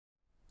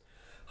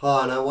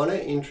Hi, and I want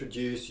to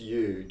introduce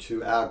you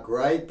to our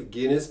great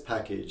beginners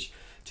package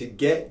to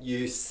get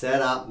you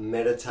set up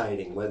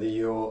meditating, whether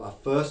you're a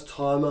first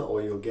timer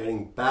or you're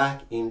getting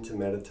back into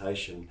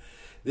meditation.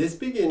 This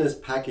beginners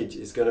package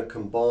is going to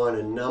combine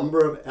a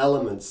number of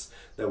elements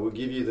that will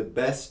give you the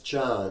best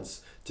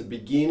chance to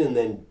begin and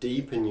then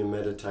deepen your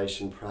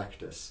meditation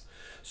practice.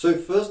 So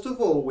first of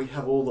all, we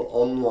have all the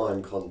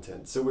online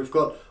content. So we've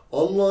got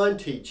online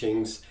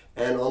teachings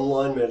and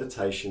online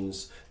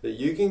meditations that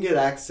you can get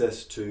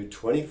access to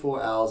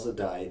 24 hours a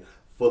day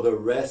for the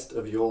rest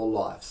of your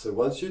life. So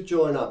once you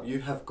join up, you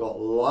have got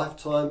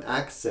lifetime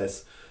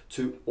access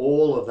to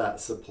all of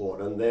that support,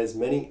 and there's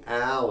many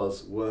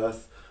hours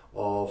worth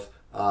of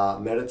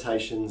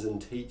meditations and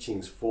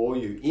teachings for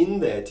you in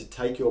there to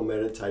take your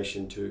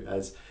meditation to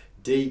as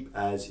deep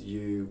as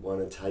you want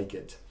to take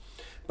it.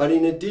 But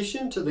in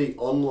addition to the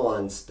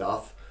online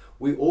stuff,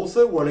 we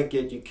also want to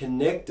get you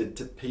connected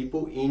to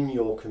people in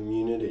your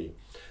community.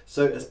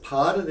 So as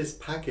part of this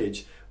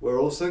package, we're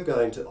also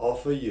going to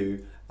offer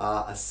you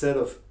a set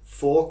of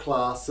 4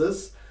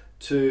 classes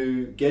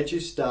to get you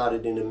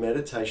started in a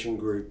meditation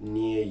group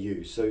near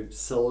you. So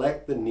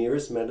select the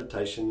nearest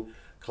meditation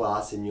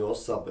class in your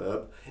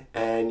suburb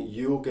and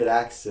you'll get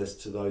access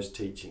to those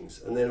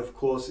teachings. And then of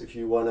course, if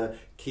you want to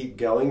keep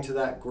going to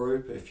that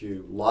group, if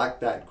you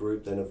like that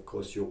group, then of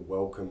course you're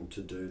welcome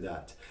to do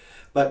that.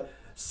 But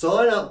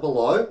sign up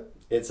below.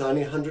 It's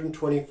only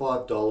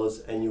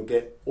 $125 and you'll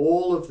get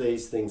all of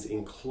these things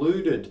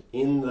included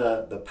in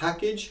the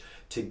package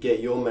to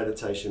get your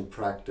meditation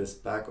practice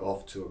back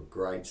off to a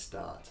great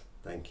start.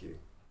 Thank you.